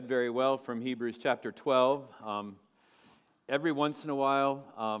very well from Hebrews chapter 12. Every once in a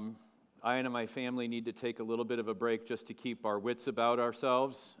while, I and my family need to take a little bit of a break just to keep our wits about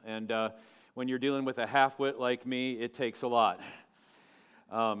ourselves. And when you're dealing with a half-wit like me, it takes a lot.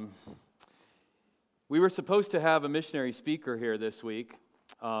 We were supposed to have a missionary speaker here this week.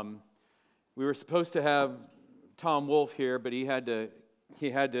 We were supposed to have Tom Wolfe here, but he had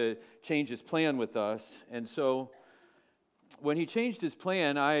to change his plan with us. And so when he changed his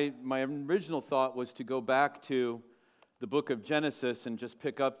plan, my original thought was to go back to the book of Genesis and just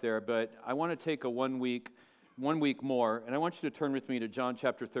pick up there, but I want to take a one week more, and I want you to turn with me to John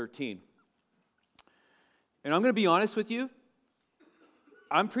chapter 13. And I'm going to be honest with you,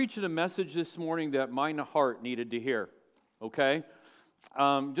 I'm preaching a message this morning that my heart needed to hear, okay?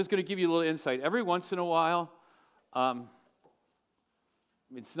 Just going to give you a little insight. Every once in a while,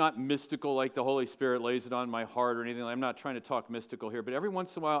 it's not mystical like the Holy Spirit lays it on my heart or anything. I'm not trying to talk mystical here, but every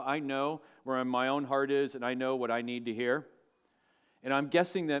once in a while I know where my own heart is and I know what I need to hear. And I'm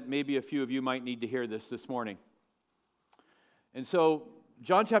guessing that maybe a few of you might need to hear this morning. And so,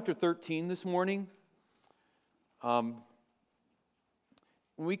 John chapter 13 this morning, when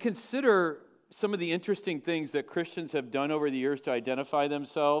we consider some of the interesting things that Christians have done over the years to identify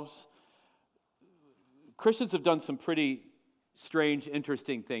themselves, Christians have done some pretty strange,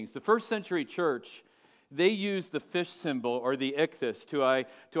 interesting things. The first century church, they used the fish symbol or the ichthys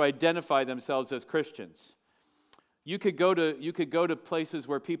to identify themselves as Christians. You could go to places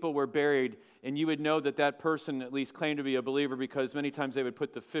where people were buried, and you would know that person at least claimed to be a believer because many times they would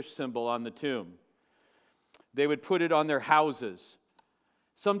put the fish symbol on the tomb. They would put it on their houses.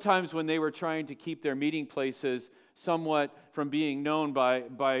 Sometimes when they were trying to keep their meeting places somewhat from being known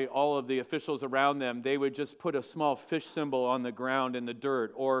by all of the officials around them, they would just put a small fish symbol on the ground in the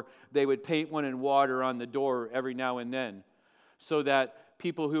dirt, or they would paint one in water on the door every now and then, so that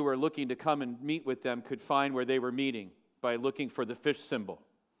people who were looking to come and meet with them could find where they were meeting by looking for the fish symbol.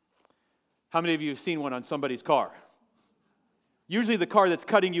 How many of you have seen one on somebody's car? Usually the car that's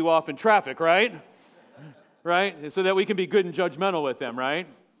cutting you off in traffic, right? Right? So that we can be good and judgmental with them, right?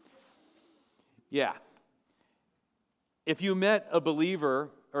 Yeah. If you met a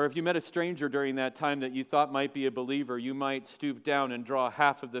believer, or if you met a stranger during that time that you thought might be a believer, you might stoop down and draw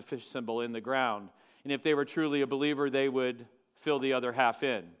half of the fish symbol in the ground. And if they were truly a believer, they would fill the other half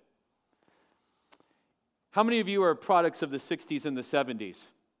in. How many of you are products of the 60s and the 70s?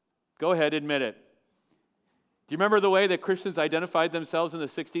 Go ahead, admit it. Do you remember the way that Christians identified themselves in the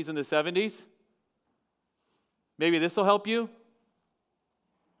 60s and the 70s? Maybe this will help you.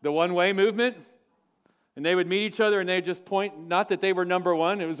 The one-way movement. And they would meet each other and they'd just point, not that they were number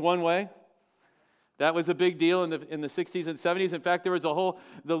one, it was one way. That was a big deal in the 60s and 70s. In fact, there was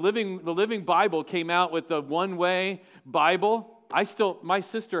the Living Bible came out with the one-way Bible. My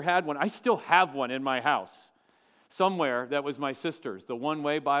sister had one. I still have one in my house. Somewhere that was my sister's, the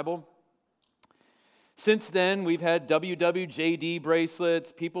one-way Bible. Since then, we've had WWJD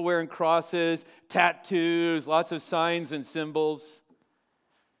bracelets, people wearing crosses, tattoos, lots of signs and symbols.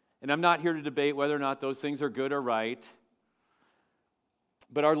 And I'm not here to debate whether or not those things are good or right.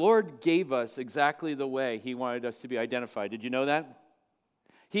 But our Lord gave us exactly the way He wanted us to be identified. Did you know that?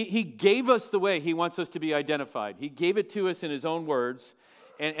 He gave us the way He wants us to be identified. He gave it to us in His own words.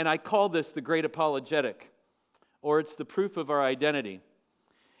 And I call this the Great Apologetic, or it's the proof of our identity.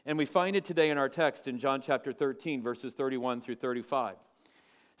 And we find it today in our text in John chapter 13, verses 31 through 35.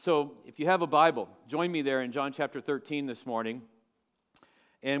 So if you have a Bible, join me there in John chapter 13 this morning.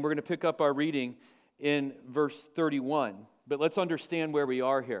 And we're going to pick up our reading in verse 31. But let's understand where we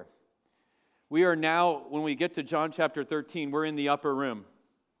are here. We are now, when we get to John chapter 13, we're in the upper room.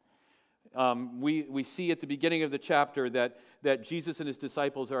 We see at the beginning of the chapter that Jesus and His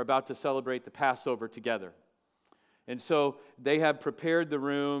disciples are about to celebrate the Passover together. And so they have prepared the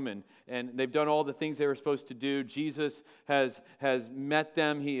room and they've done all the things they were supposed to do. Jesus has met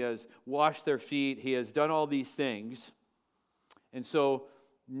them. He has washed their feet. He has done all these things. And so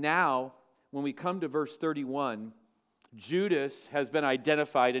now, when we come to verse 31, Judas has been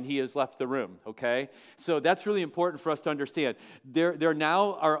identified and he has left the room, okay? So that's really important for us to understand. There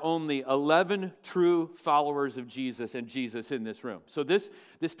now are only 11 true followers of Jesus and Jesus in this room. So this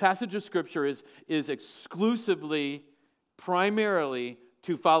passage of Scripture is exclusively, primarily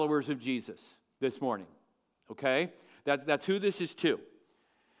to followers of Jesus this morning, okay? That's who this is to.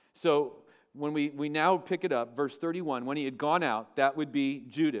 So when we now pick it up, verse 31, when He had gone out, that would be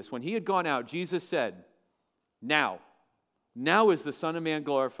Judas. When He had gone out, Jesus said, Now is the Son of Man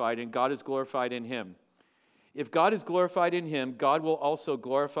glorified, and God is glorified in Him. If God is glorified in Him, God will also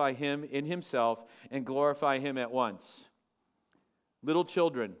glorify Him in Himself and glorify Him at once. Little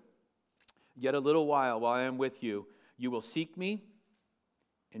children, yet a little while I am with you, you will seek me.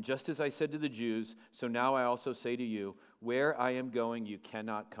 And just as I said to the Jews, so now I also say to you, where I am going, you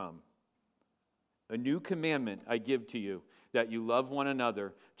cannot come. A new commandment I give to you, that you love one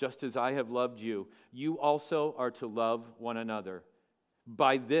another, just as I have loved you. You also are to love one another.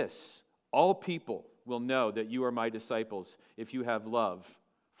 By this, all people will know that you are my disciples, if you have love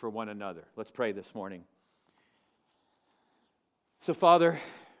for one another. Let's pray this morning. So, Father,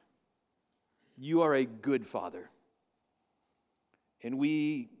 you are a good Father. And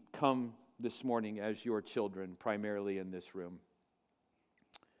we come this morning as your children, primarily in this room.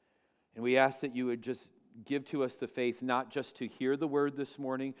 And we ask that you would just give to us the faith, not just to hear the word this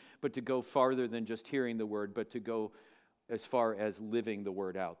morning, but to go farther than just hearing the word, but to go as far as living the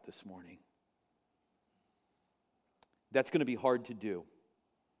word out this morning. That's going to be hard to do.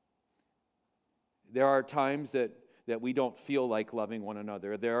 There are times that we don't feel like loving one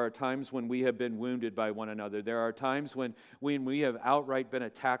another. There are times when we have been wounded by one another. There are times when we have outright been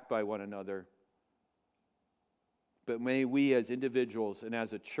attacked by one another. But may we as individuals and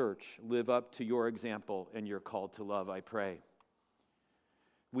as a church live up to your example and your call to love, I pray.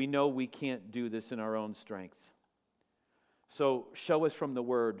 We know we can't do this in our own strength. So show us from the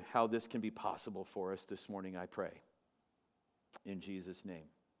word how this can be possible for us this morning, I pray. In Jesus' name,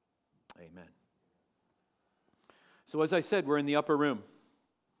 amen. So as I said, we're in the upper room.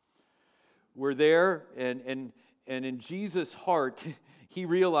 We're there, and in Jesus' heart, he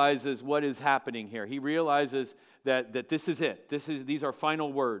realizes what is happening here. He realizes that this is it. These are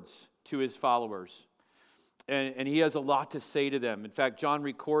final words to his followers. And he has a lot to say to them. In fact, John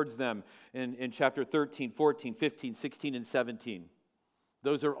records them in chapter 13, 14, 15, 16, and 17.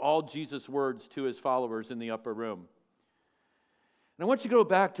 Those are all Jesus' words to his followers in the upper room. And I want you to go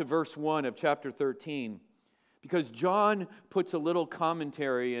back to verse 1 of chapter 13, because John puts a little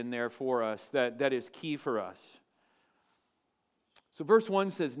commentary in there for us that is key for us. So verse 1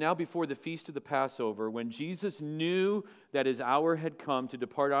 says, now before the feast of the Passover, when Jesus knew that his hour had come to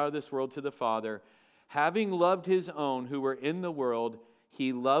depart out of this world to the Father, having loved his own who were in the world,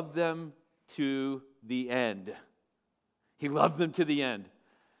 he loved them to the end. He loved them to the end.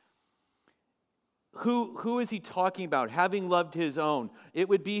 Who is he talking about? Having loved his own. It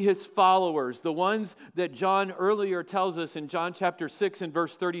would be his followers, the ones that John earlier tells us in John chapter 6 and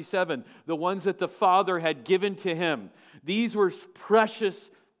verse 37, the ones that the Father had given to him. These were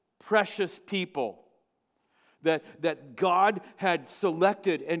precious, precious people that God had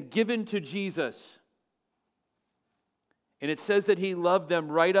selected and given to Jesus. And it says that he loved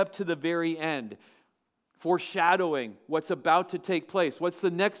them right up to the very end, foreshadowing what's about to take place. What's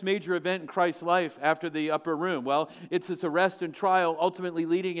the next major event in Christ's life after the upper room? Well, it's his arrest and trial, ultimately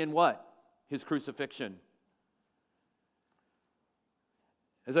leading in what? His crucifixion.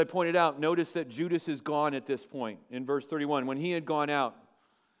 As I pointed out, notice that Judas is gone at this point in verse 31, when he had gone out.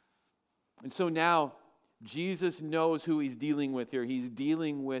 And so now, Jesus knows who he's dealing with here. He's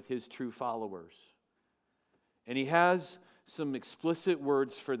dealing with his true followers. And he has some explicit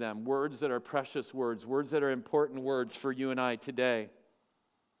words for them, words that are precious words that are important words for you and I today.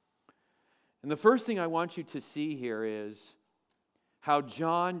 And the first thing I want you to see here is how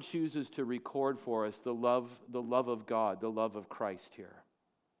John chooses to record for us the love of God, the love of Christ here.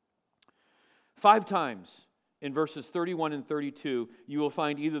 5 times in verses 31 and 32, you will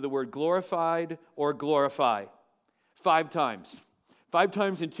find either the word glorified or glorify. 5 times. 5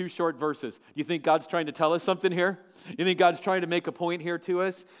 times in 2 short verses. You think God's trying to tell us something here? You think God's trying to make a point here to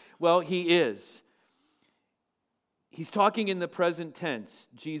us? Well, he is. He's talking in the present tense,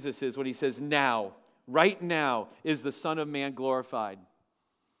 Jesus is, when he says now. Right now is the Son of Man glorified.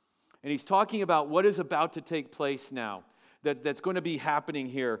 And he's talking about what is about to take place now, that's going to be happening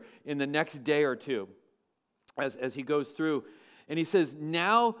here in the next day or two as he goes through. And he says,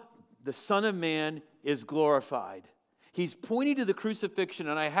 now the Son of Man is glorified. He's pointing to the crucifixion,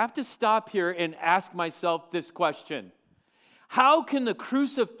 and I have to stop here and ask myself this question. How can the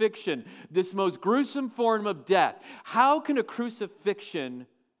crucifixion, this most gruesome form of death, how can a crucifixion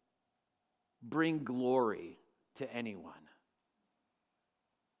bring glory to anyone?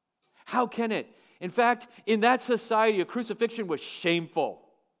 How can it? In fact, in that society, a crucifixion was shameful.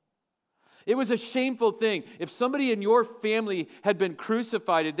 It was a shameful thing. If somebody in your family had been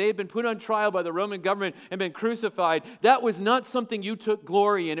crucified, if they had been put on trial by the Roman government and been crucified, that was not something you took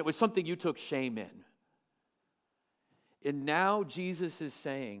glory in. It was something you took shame in. And now Jesus is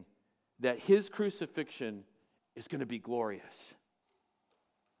saying that his crucifixion is going to be glorious.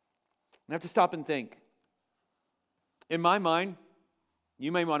 I have to stop and think. In my mind,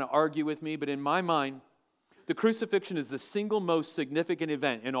 you may want to argue with me, but in my mind, the crucifixion is the single most significant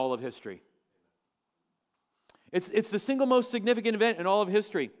event in all of history. It's the single most significant event in all of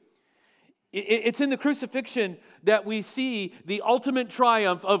history. It's in the crucifixion that we see the ultimate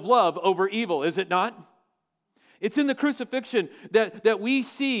triumph of love over evil, is it not? It's in the crucifixion that we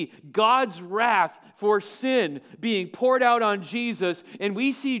see God's wrath for sin being poured out on Jesus, and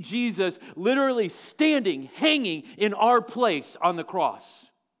we see Jesus literally standing, hanging in our place on the cross.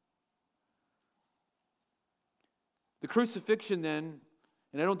 The crucifixion then,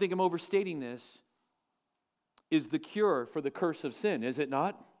 and I don't think I'm overstating this, is the cure for the curse of sin, is it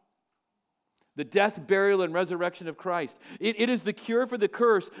not? The death, burial, and resurrection of Christ. It is the cure for the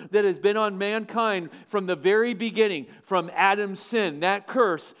curse that has been on mankind from the very beginning, from Adam's sin. That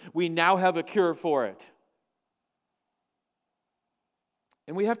curse, we now have a cure for it.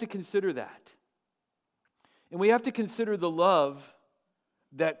 And we have to consider that. And we have to consider the love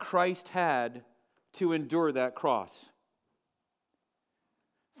that Christ had to endure that cross.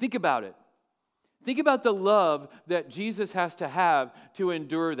 Think about it. Think about the love that Jesus has to have to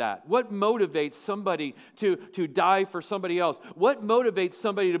endure that. What motivates somebody to die for somebody else? What motivates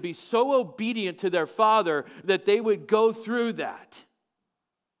somebody to be so obedient to their Father that they would go through that?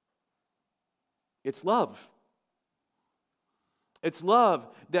 It's love. It's love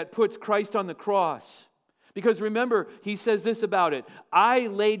that puts Christ on the cross. Because remember, he says this about it: I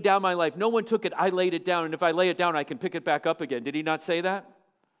laid down my life. No one took it. I laid it down. And if I lay it down, I can pick it back up again. Did he not say that?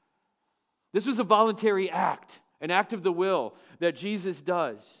 This was a voluntary act, an act of the will that Jesus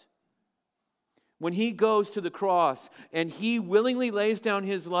does. When he goes to the cross and he willingly lays down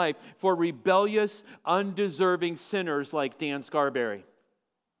his life for rebellious, undeserving sinners like Dan Scarberry.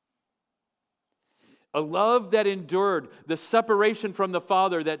 A love that endured the separation from the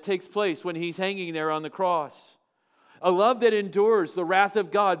Father that takes place when he's hanging there on the cross. A love that endures the wrath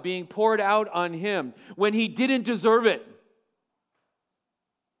of God being poured out on him when he didn't deserve it.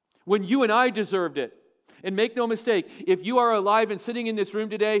 When you and I deserved it. And make no mistake, if you are alive and sitting in this room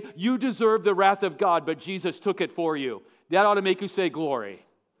today, you deserve the wrath of God, but Jesus took it for you. That ought to make you say glory.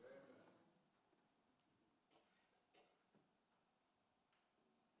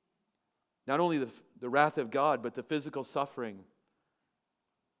 Not only the wrath of God, but the physical suffering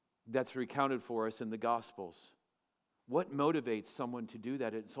that's recounted for us in the Gospels. What motivates someone to do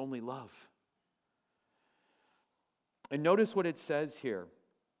that? It's only love. And notice what it says here.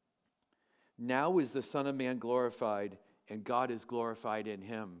 Now is the Son of Man glorified, and God is glorified in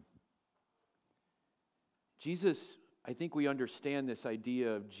him. Jesus, I think we understand this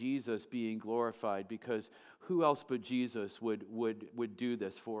idea of Jesus being glorified, because who else but Jesus would do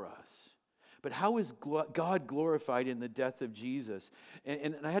this for us? But how is God glorified in the death of Jesus?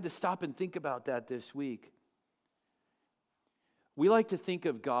 And I had to stop and think about that this week. We like to think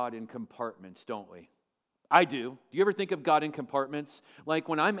of God in compartments, don't we? I do. Do you ever think of God in compartments? Like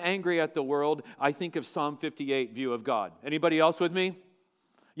when I'm angry at the world, I think of Psalm 58 view of God. Anybody else with me?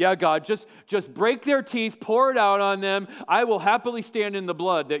 Yeah, God, just break their teeth, pour it out on them. I will happily stand in the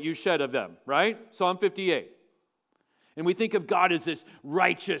blood that you shed of them, right? Psalm 58. And we think of God as this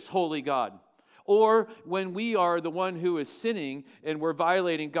righteous, holy God. Or when we are the one who is sinning and we're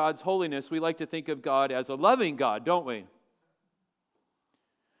violating God's holiness, we like to think of God as a loving God, don't we?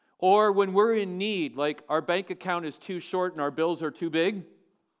 Or when we're in need, like our bank account is too short and our bills are too big,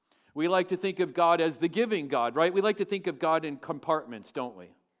 we like to think of God as the giving God, right? We like to think of God in compartments, don't we?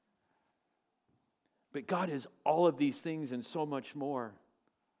 But God is all of these things and so much more.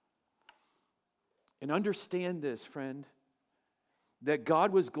 And understand this, friend, that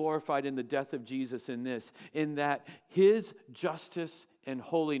God was glorified in the death of Jesus in that his justice and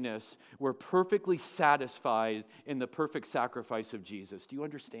holiness were perfectly satisfied in the perfect sacrifice of Jesus. Do you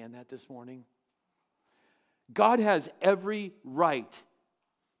understand that this morning? God has every right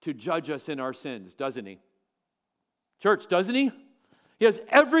to judge us in our sins, doesn't he? Church, doesn't he? He has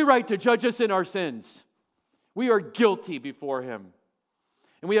every right to judge us in our sins. We are guilty before him.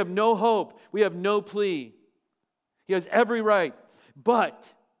 And we have no hope. We have no plea. He has every right.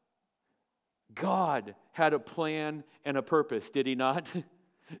 But God had a plan and a purpose, did he not?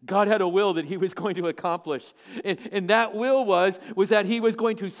 God had a will that he was going to accomplish. And that will was that he was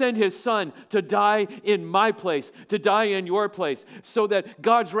going to send his son to die in my place, to die in your place, so that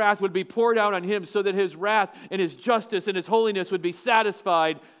God's wrath would be poured out on him, so that his wrath and his justice and his holiness would be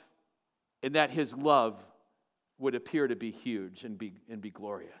satisfied, and that his love would appear to be huge and be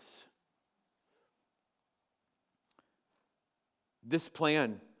glorious. This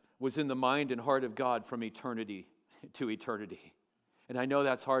plan was in the mind and heart of God from eternity to eternity. And I know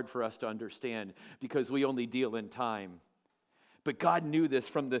that's hard for us to understand because we only deal in time. But God knew this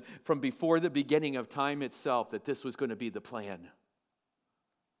from before the beginning of time itself, that this was going to be the plan.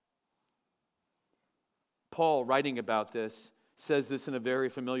 Paul, writing about this, says this in a very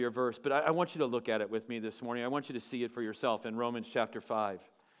familiar verse, but I want you to look at it with me this morning. I want you to see it for yourself in Romans chapter 5.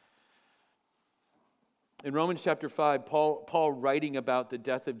 In Romans chapter 5, Paul writing about the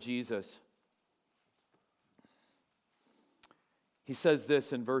death of Jesus, he says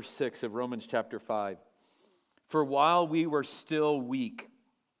this in verse 6 of Romans chapter 5. For while we were still weak,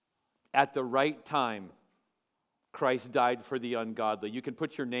 at the right time, Christ died for the ungodly. You can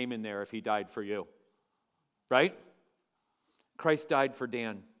put your name in there if he died for you. Right? Christ died for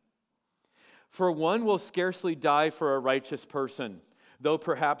Dan. For one will scarcely die for a righteous person, though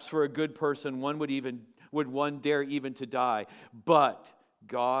perhaps for a good person would one dare even to die. But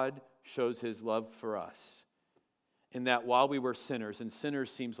God shows his love for us, in that while we were sinners, and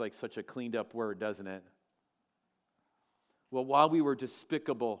sinners seems like such a cleaned up word, doesn't it? Well, while we were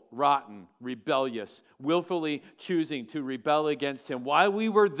despicable, rotten, rebellious, willfully choosing to rebel against him, while we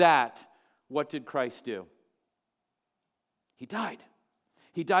were that, what did Christ do? He died.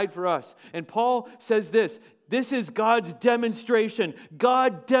 He died for us. And Paul says this is God's demonstration.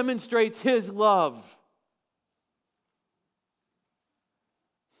 God demonstrates his love.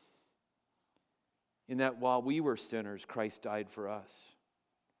 In that while we were sinners, Christ died for us.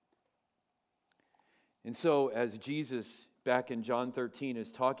 And so as Jesus, back in John 13,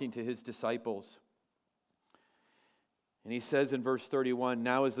 is talking to his disciples, and he says in verse 31,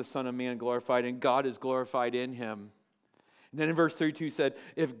 now is the Son of Man glorified, and God is glorified in him. And then in verse 32 said,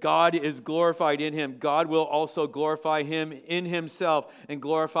 if God is glorified in him, God will also glorify him in himself and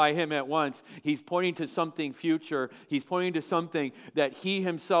glorify him at once. He's pointing to something future. He's pointing to something that he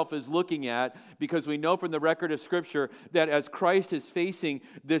himself is looking at, because we know from the record of Scripture that as Christ is facing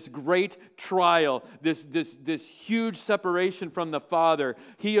this great trial, this huge separation from the Father,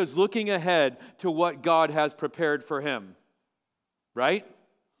 he is looking ahead to what God has prepared for him. Right?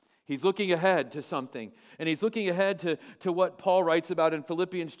 He's looking ahead to something. And he's looking ahead to what Paul writes about in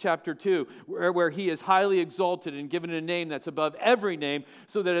Philippians chapter 2, where he is highly exalted and given a name that's above every name,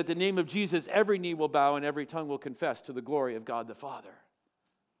 so that at the name of Jesus every knee will bow and every tongue will confess to the glory of God the Father.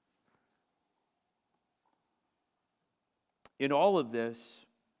 In all of this,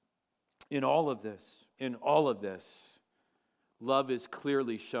 love is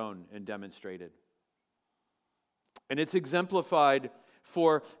clearly shown and demonstrated. And it's exemplified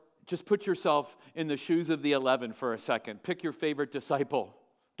for... Just put yourself in the shoes of the 11 for a second. Pick your favorite disciple.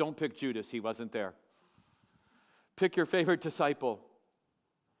 Don't pick Judas, he wasn't there. Pick your favorite disciple.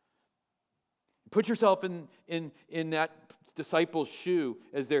 Put yourself in that disciple's shoe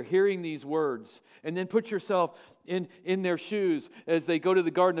as they're hearing these words. And then put yourself in their shoes as they go to the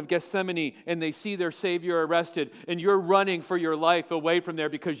Garden of Gethsemane and they see their Savior arrested, and you're running for your life away from there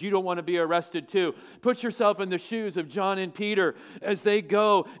because you don't want to be arrested too. Put yourself in the shoes of John and Peter as they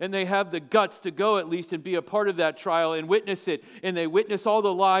go and they have the guts to go at least and be a part of that trial and witness it. And they witness all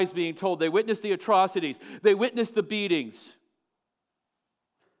the lies being told. They witness the atrocities. They witness the beatings.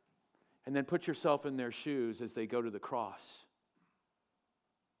 And then put yourself in their shoes as they go to the cross.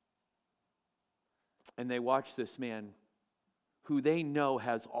 And they watch this man who they know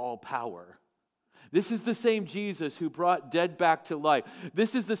has all power. This is the same Jesus who brought dead back to life.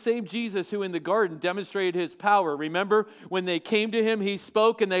 This is the same Jesus who in the garden demonstrated his power. Remember, when they came to him, he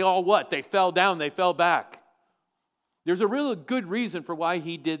spoke, and they all what? They fell down, they fell back. There's a real good reason for why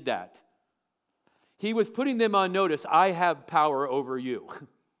he did that. He was putting them on notice. I have power over you.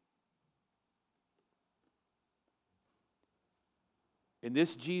 And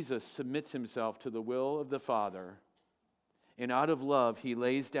this Jesus submits himself to the will of the Father, and out of love, he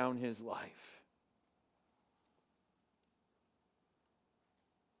lays down his life.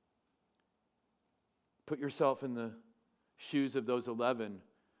 Put yourself in the shoes of those 11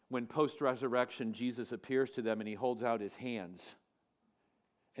 when post-resurrection Jesus appears to them and he holds out his hands,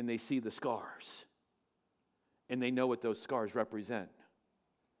 and they see the scars, and they know what those scars represent.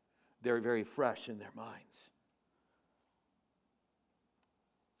 They're very fresh in their minds.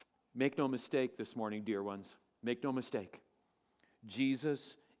 Make no mistake this morning, dear ones. Make no mistake.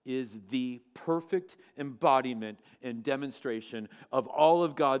 Jesus is the perfect embodiment and demonstration of all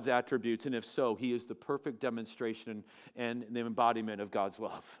of God's attributes. And if so, he is the perfect demonstration and the embodiment of God's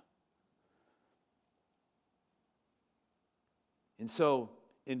love. And so,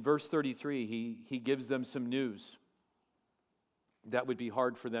 in verse 33, he gives them some news that would be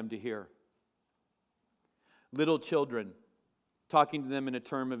hard for them to hear. Little children, talking to them in a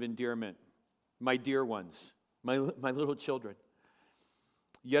term of endearment. My dear ones, my little children.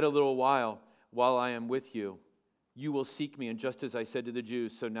 Yet a little while I am with you. You will seek me, and just as I said to the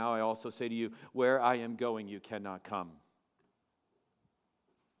Jews, so now I also say to you, where I am going, you cannot come.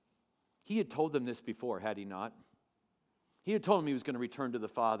 He had told them this before, had he not? He had told them he was going to return to the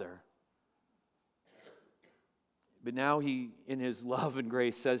Father. But now he, in his love and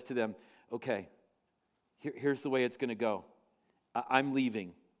grace, says to them, okay, here's the way it's going to go. I'm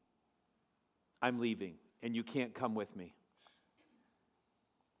leaving. I'm leaving, and you can't come with me.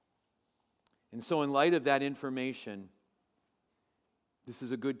 And so in light of that information, this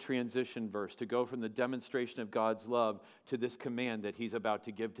is a good transition verse to go from the demonstration of God's love to this command that he's about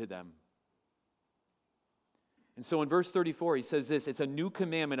to give to them. And so in verse 34, he says this, it's a new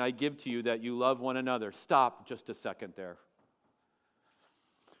commandment I give to you that you love one another. Stop just a second there.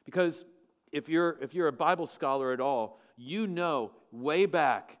 Because if you're a Bible scholar at all, you know way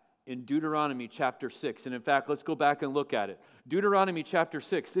back in Deuteronomy chapter 6, and in fact, let's go back and look at it. Deuteronomy chapter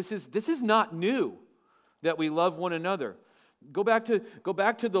 6, this is not new that we love one another. Go back to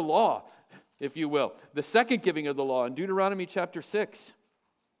the law, if you will, the second giving of the law in Deuteronomy chapter 6,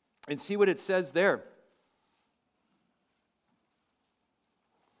 and see what it says there.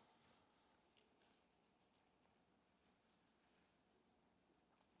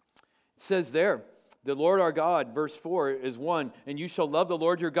 It says there, the Lord our God, verse 4, is one, and you shall love the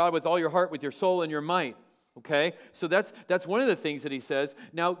Lord your God with all your heart, with your soul, and your might. Okay? So that's one of the things that he says.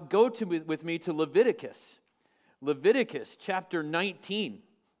 Now go with me to Leviticus. Leviticus chapter 19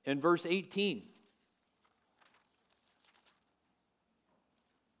 and verse 18.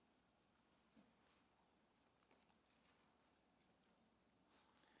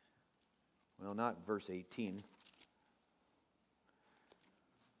 Well, not verse 18.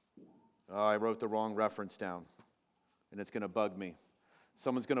 Oh, I wrote the wrong reference down, and it's going to bug me.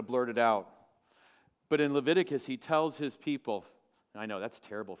 Someone's going to blurt it out. But in Leviticus, he tells his people, I know that's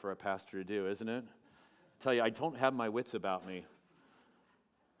terrible for a pastor to do, isn't it? I tell you, I don't have my wits about me.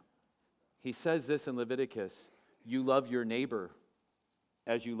 He says this in Leviticus, you love your neighbor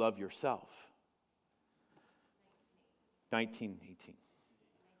as you love yourself. 1918.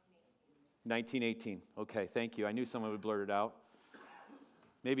 1918. Okay, thank you. I knew someone would blurt it out.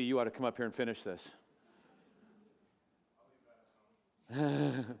 Maybe you ought to come up here and finish this.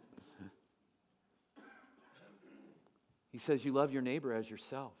 He says, you love your neighbor as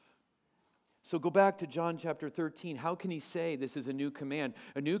yourself. So go back to John chapter 13. How can he say this is a new command?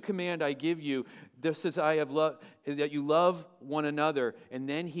 A new command I give you, just as I have loved, that you love one another. And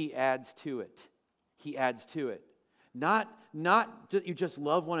then he adds to it. He adds to it. Not that you just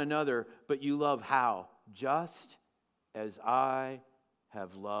love one another, but you love how? Just as I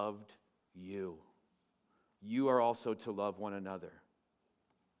have loved you. You are also to love one another.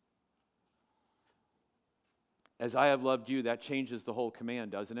 As I have loved you, that changes the whole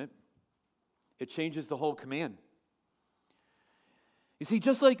command, doesn't it? It changes the whole command. You see,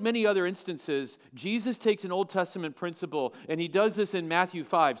 just like many other instances, Jesus takes an Old Testament principle, and he does this in Matthew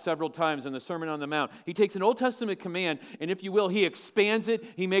 5 several times in the Sermon on the Mount. He takes an Old Testament command, and if you will, he expands it,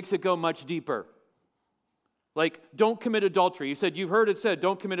 he makes it go much deeper. Like, don't commit adultery. He said, you've heard it said,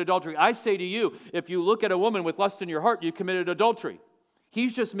 don't commit adultery. I say to you, if you look at a woman with lust in your heart, you committed adultery.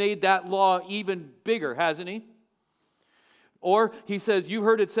 He's just made that law even bigger, hasn't he? Or he says, you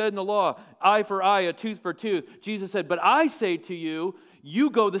heard it said in the law, eye for eye, a tooth for tooth. Jesus said, but I say to you, you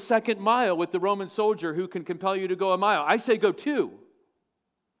go the second mile with the Roman soldier who can compel you to go a mile. I say go 2.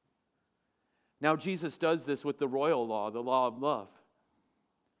 Now Jesus does this with the royal law, the law of love.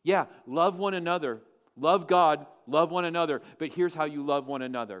 Yeah, love one another. Love God, love one another, but here's how you love one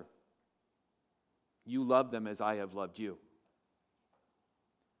another. You love them as I have loved you.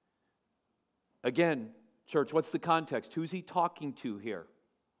 Again, church, what's the context? Who's he talking to here?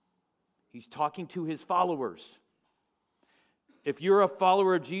 He's talking to his followers. If you're a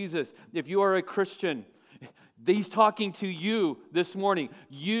follower of Jesus, if you are a Christian, he's talking to you this morning.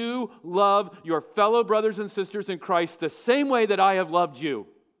 You love your fellow brothers and sisters in Christ the same way that I have loved you.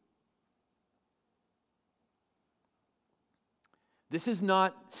 This is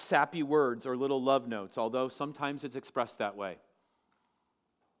not sappy words or little love notes, although sometimes it's expressed that way.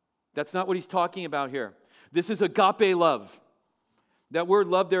 That's not what he's talking about here. This is agape love. That word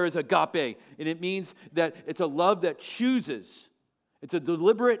love there is agape, and it means that it's a love that chooses. It's a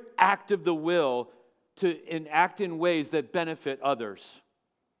deliberate act of the will to enact in ways that benefit others,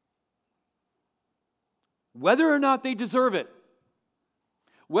 whether or not they deserve it.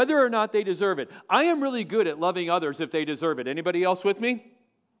 Whether or not they deserve it. I am really good at loving others if they deserve it. Anybody else with me?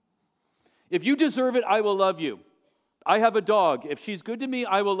 If you deserve it, I will love you. I have a dog. If she's good to me,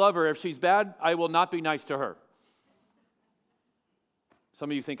 I will love her. If she's bad, I will not be nice to her.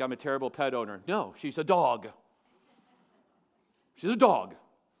 Some of you think I'm a terrible pet owner. No, she's a dog. She's a dog.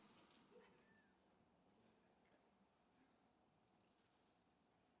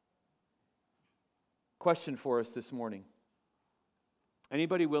 Question for us this morning.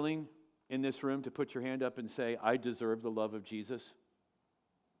 Anybody willing in this room to put your hand up and say, I deserve the love of Jesus?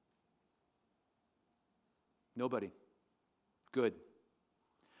 Nobody. Good.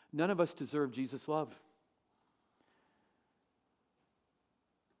 None of us deserve Jesus' love.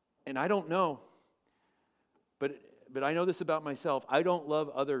 And I don't know, but I know this about myself. I don't love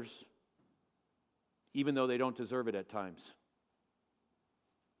others even though they don't deserve it at times.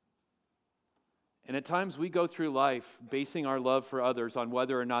 And at times we go through life basing our love for others on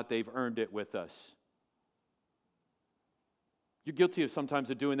whether or not they've earned it with us. You're guilty of sometimes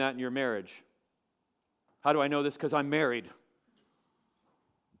of doing that in your marriage. How do I know this? Because I'm married.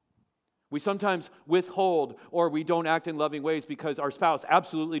 We sometimes withhold or we don't act in loving ways because our spouse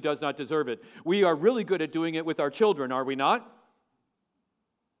absolutely does not deserve it. We are really good at doing it with our children, are we not?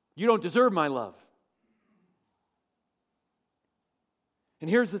 You don't deserve my love. And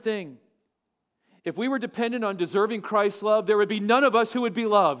here's the thing. If we were dependent on deserving Christ's love, there would be none of us who would be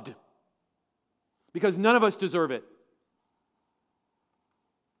loved. Because none of us deserve it.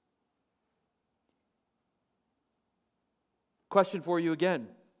 Question for you again.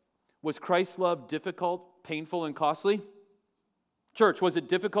 Was Christ's love difficult, painful, and costly? Church, was it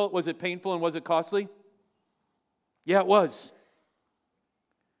difficult, was it painful, and was it costly? Yeah, it was.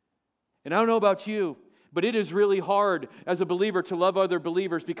 And I don't know about you, but it is really hard as a believer to love other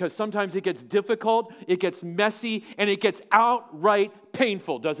believers because sometimes it gets difficult, it gets messy, and it gets outright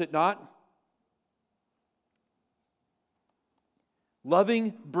painful, does it not?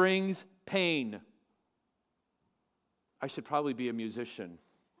 Loving brings pain. I should probably be a musician.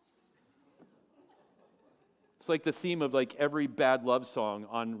 It's like the theme of like every bad love song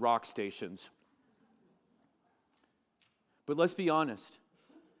on rock stations. But let's be honest.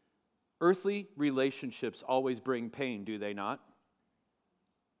 Earthly relationships always bring pain, do they not?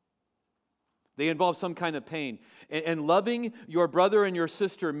 They involve some kind of pain. And loving your brother and your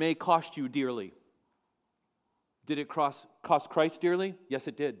sister may cost you dearly. Did it cost Christ dearly? Yes,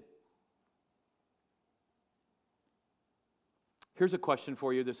 it did. Here's a question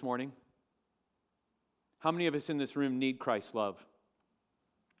for you this morning. How many of us in this room need Christ's love?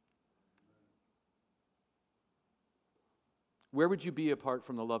 Where would you be apart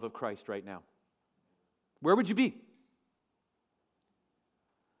from the love of Christ right now? Where would you be?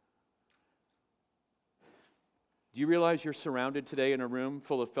 Do you realize you're surrounded today in a room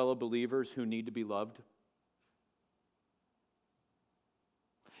full of fellow believers who need to be loved?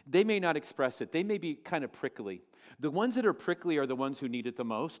 They may not express it. They may be kind of prickly. The ones that are prickly are the ones who need it the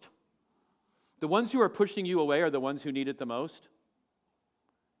most. The ones who are pushing you away are the ones who need it the most.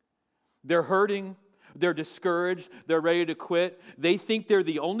 They're hurting. They're discouraged. They're ready to quit. They think they're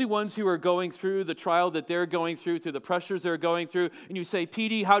the only ones who are going through the trial that they're going through the pressures they're going through. And you say,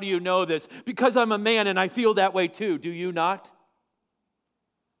 PD, how do you know this? Because I'm a man and I feel that way too. Do you not?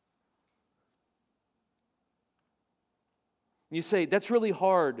 And you say, that's really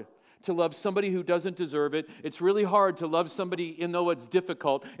hard to love somebody who doesn't deserve it. It's really hard to love somebody even though it's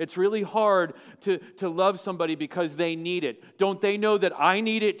difficult. It's really hard to love somebody because they need it. Don't they know that I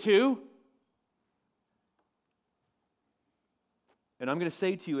need it too? And I'm going to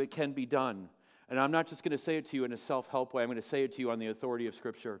say to you, it can be done. And I'm not just going to say it to you in a self-help way. I'm going to say it to you on the authority of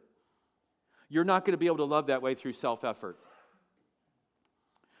Scripture. You're not going to be able to love that way through self-effort.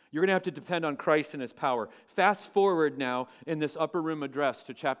 You're going to have to depend on Christ and His power. Fast forward now in this upper room address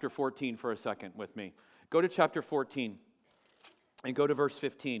to chapter 14 for a second with me. Go to chapter 14 and go to verse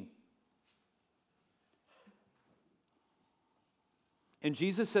 15. And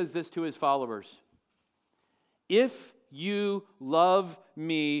Jesus says this to His followers. If you love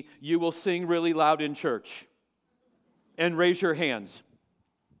me, you will sing really loud in church and raise your hands.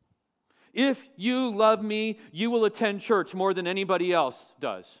 If you love me, you will attend church more than anybody else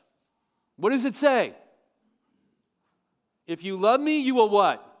does. What does it say? If you love me, you will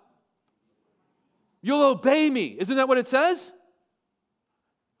what? You'll obey me. Isn't that what it says?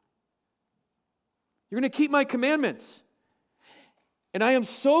 You're going to keep my commandments. And I am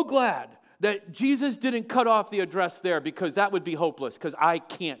so glad that Jesus didn't cut off the address there because that would be hopeless because I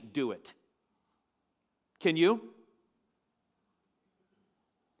can't do it. Can you?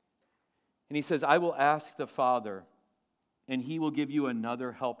 And He says, I will ask the Father, and He will give you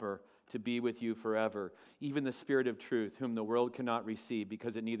another helper to be with you forever, even the Spirit of truth, whom the world cannot receive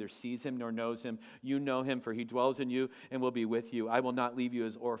because it neither sees Him nor knows Him. You know Him, for He dwells in you and will be with you. I will not leave you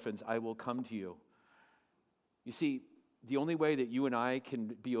as orphans. I will come to you. You see, the only way that you and I can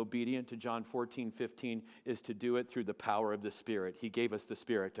be obedient to John 14:15 is to do it through the power of the Spirit. He gave us the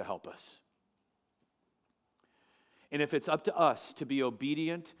Spirit to help us. And if it's up to us to be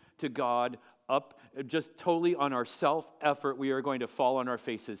obedient to God, up just totally on our self-effort, we are going to fall on our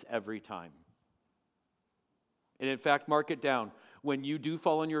faces every time. And in fact, mark it down. When you do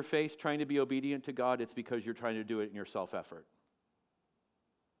fall on your face trying to be obedient to God, it's because you're trying to do it in your self-effort.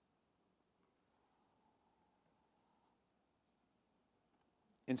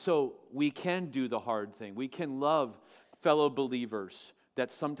 And so we can do the hard thing. We can love fellow believers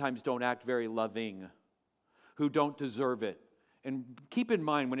that sometimes don't act very loving, who don't deserve it. And keep in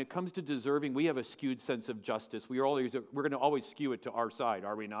mind, when it comes to deserving, we have a skewed sense of justice. We're going to always skew it to our side,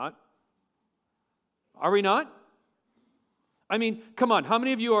 are we not? Are we not? I mean, come on, how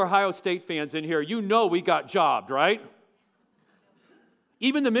many of you are Ohio State fans in here? You know we got jobbed, right?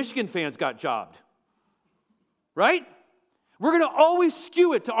 Even the Michigan fans got jobbed, right? We're going to always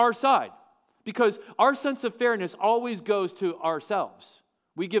skew it to our side because our sense of fairness always goes to ourselves.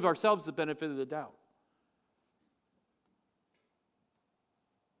 We give ourselves the benefit of the doubt.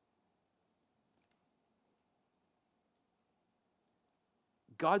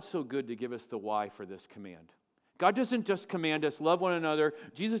 God's so good to give us the why for this command. God doesn't just command us, love one another.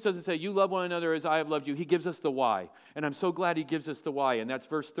 Jesus doesn't say, you love one another as I have loved you. He gives us the why. And I'm so glad he gives us the why. And that's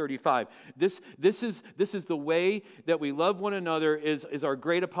verse 35. This is the way that we love one another is our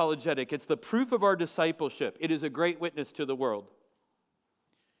great apologetic. It's the proof of our discipleship. It is a great witness to the world.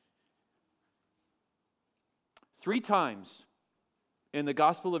 3 times in the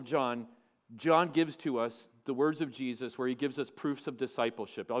Gospel of John, John gives to us the words of Jesus where he gives us proofs of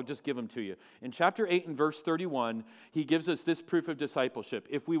discipleship. I'll just give them to you. In chapter 8 and verse 31, he gives us this proof of discipleship.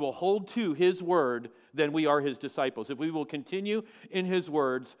 If we will hold to his word, then we are his disciples. If we will continue in his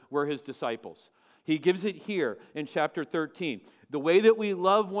words, we're his disciples. He gives it here in chapter 13. The way that we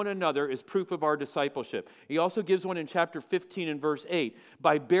love one another is proof of our discipleship. He also gives one in chapter 15 and verse 8.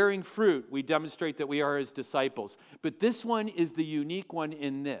 By bearing fruit, we demonstrate that we are his disciples. But this one is the unique one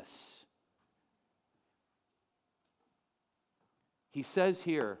in this. He says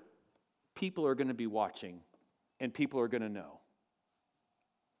here, people are going to be watching and people are going to know.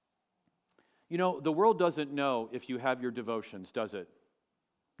 You know, the world doesn't know if you have your devotions, does it?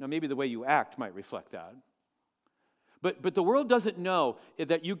 Now, maybe the way you act might reflect that. But the world doesn't know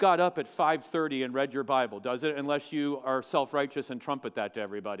that you got up at 5:30 and read your Bible, does it? Unless you are self-righteous and trumpet that to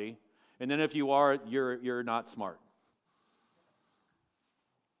everybody. And then if you are, you're not smart.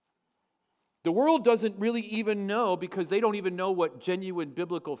 The world doesn't really even know because they don't even know what genuine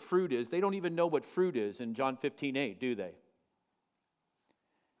biblical fruit is. They don't even know what fruit is in John 15:8, do they?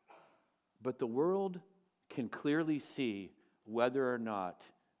 But the world can clearly see whether or not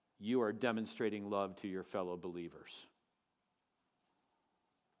you are demonstrating love to your fellow believers.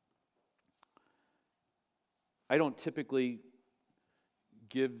 I don't typically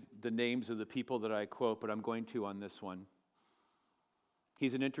give the names of the people that I quote, but I'm going to on this one.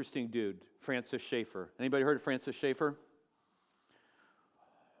 He's an interesting dude, Francis Schaeffer. Anybody heard of Francis Schaeffer?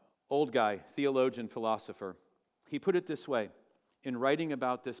 Old guy, theologian, philosopher. He put it this way in writing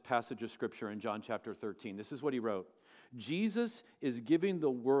about this passage of Scripture in John chapter 13. This is what he wrote. Jesus is giving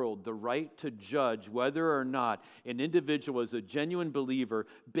the world the right to judge whether or not an individual is a genuine believer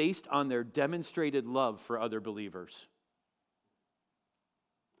based on their demonstrated love for other believers.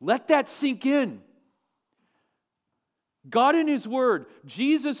 Let that sink in. God in his word,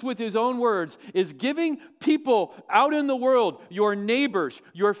 Jesus with his own words, is giving people out in the world, your neighbors,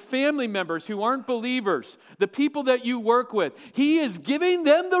 your family members who aren't believers, the people that you work with, he is giving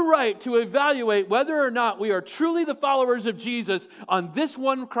them the right to evaluate whether or not we are truly the followers of Jesus on this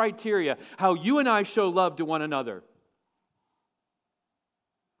one criteria, how you and I show love to one another.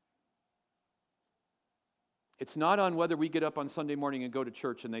 It's not on whether we get up on Sunday morning and go to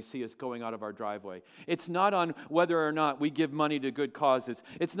church and they see us going out of our driveway. It's not on whether or not we give money to good causes.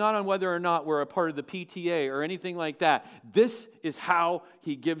 It's not on whether or not we're a part of the PTA or anything like that. This is how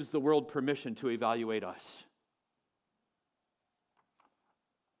he gives the world permission to evaluate us.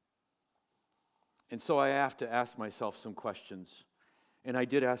 And so I have to ask myself some questions. And I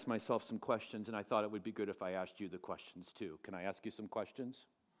did ask myself some questions, and I thought it would be good if I asked you the questions too. Can I ask you some questions?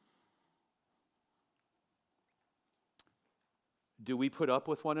 Do we put up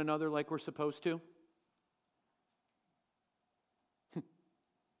with one another like we're supposed to?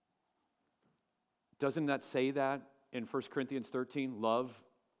 Doesn't that say that in 1 Corinthians 13? Love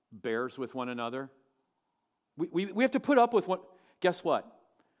bears with one another. We have to put up with one. Guess what?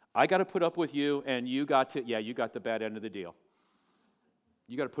 I got to put up with you, and you got the bad end of the deal.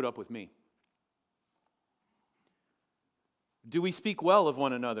 You got to put up with me. Do we speak well of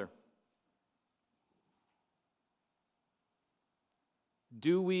one another?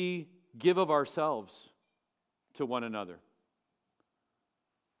 Do we give of ourselves to one another?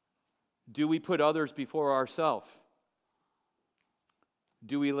 Do we put others before ourselves?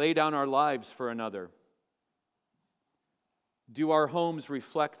 Do we lay down our lives for another? Do our homes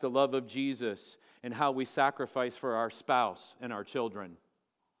reflect the love of Jesus and how we sacrifice for our spouse and our children?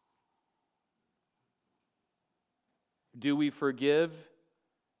 Do we forgive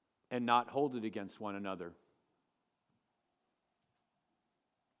and not hold it against one another?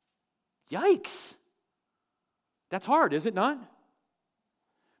 Yikes! That's hard, is it not?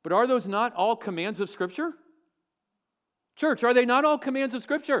 But are those not all commands of Scripture? Church, are they not all commands of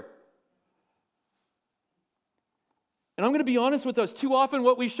Scripture? And I'm going to be honest with us. Too often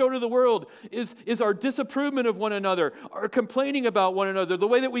what we show to the world is our disapproval of one another, our complaining about one another, the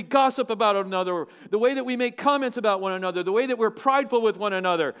way that we gossip about one another, the way that we make comments about one another, the way that we're prideful with one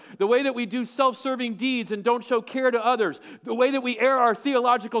another, the way that we do self-serving deeds and don't show care to others, the way that we air our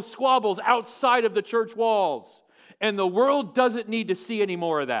theological squabbles outside of the church walls. And the world doesn't need to see any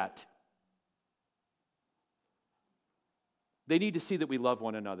more of that. They need to see that we love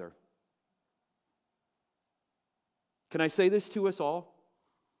one another. Can I say this to us all?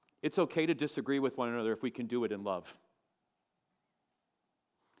 It's okay to disagree with one another if we can do it in love.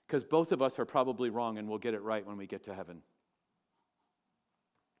 Because both of us are probably wrong and we'll get it right when we get to heaven.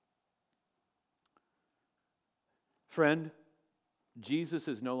 Friend, Jesus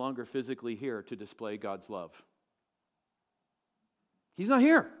is no longer physically here to display God's love. He's not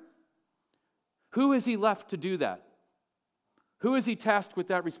here. Who is he left to do that? Who is he tasked with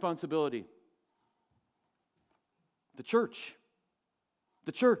that responsibility? The church.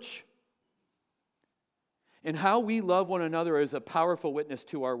 The church. And how we love one another is a powerful witness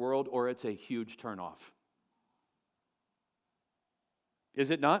to our world, or it's a huge turnoff.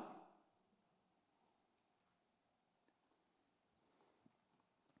 Is it not?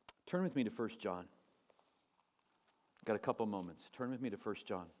 Turn with me to 1 John. I've got a couple moments. Turn with me to 1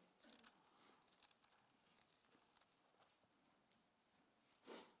 John.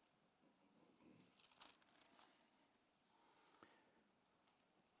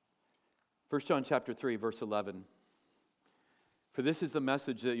 First John chapter 3, verse 11. For this is the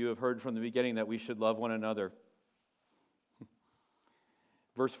message that you have heard from the beginning, that we should love one another.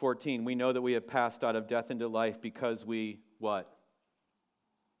 Verse 14, we know that we have passed out of death into life because we, what?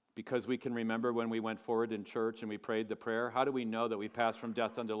 Because we can remember when we went forward in church and we prayed the prayer. How do we know that we passed from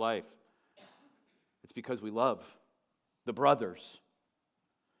death unto life? It's because we love the brothers.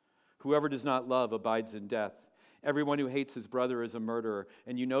 Whoever does not love abides in death. Everyone who hates his brother is a murderer,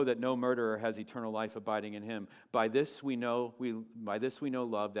 and you know that no murderer has eternal life abiding in him. By this we know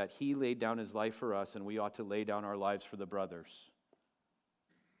love, that he laid down his life for us, and we ought to lay down our lives for the brothers.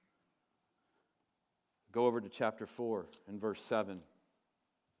 Go over to chapter 4 and verse 7.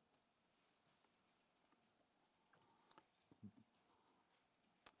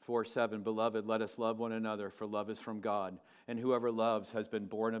 Verse 7, beloved, let us love one another, for love is from God. And whoever loves has been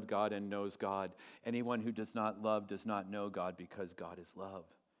born of God and knows God. Anyone who does not love does not know God, because God is love.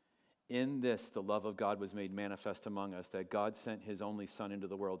 In this, the love of God was made manifest among us, that God sent his only Son into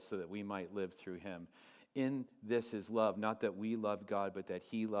the world so that we might live through him. In this is love, not that we loved God, but that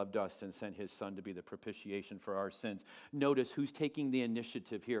he loved us and sent his Son to be the propitiation for our sins. Notice who's taking the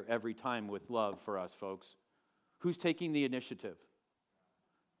initiative here every time with love for us, folks. Who's taking the initiative?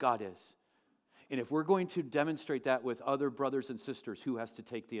 God is. And if we're going to demonstrate that with other brothers and sisters, who has to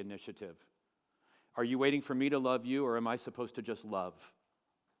take the initiative? Are you waiting for me to love you, or am I supposed to just love?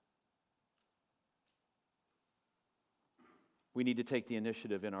 We need to take the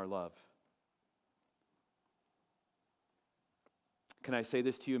initiative in our love. Can I say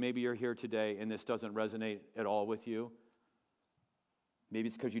this to you? Maybe you're here today and this doesn't resonate at all with you. Maybe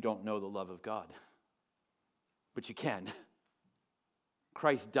it's because you don't know the love of God. But you can.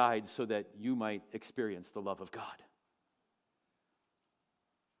 Christ died so that you might experience the love of God.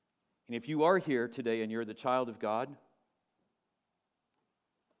 And if you are here today and you're the child of God,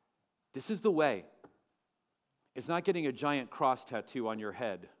 this is the way. It's not getting a giant cross tattoo on your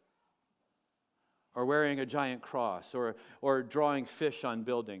head, or wearing a giant cross, or drawing fish on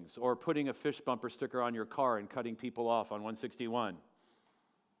buildings, or putting a fish bumper sticker on your car and cutting people off on 161.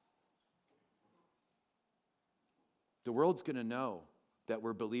 The world's going to know that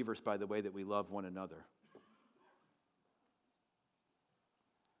we're believers by the way that we love one another.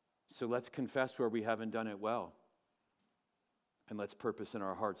 So let's confess where we haven't done it well. And let's purpose in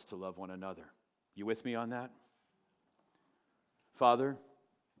our hearts to love one another. You with me on that? Father,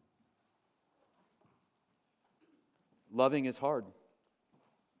 Loving is hard.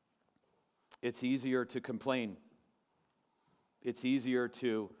 It's easier to complain. It's easier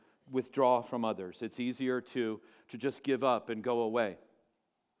to withdraw from others. It's easier to just give up and go away.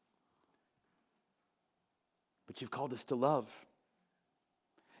 But you've called us to love.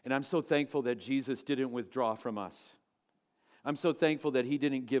 And I'm so thankful that Jesus didn't withdraw from us. I'm so thankful that he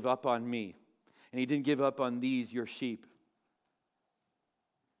didn't give up on me. And he didn't give up on these, your sheep.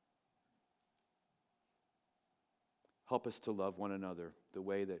 Help us to love one another the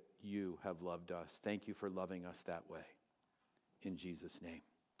way that you have loved us. Thank you for loving us that way. In Jesus' name,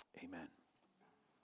 amen.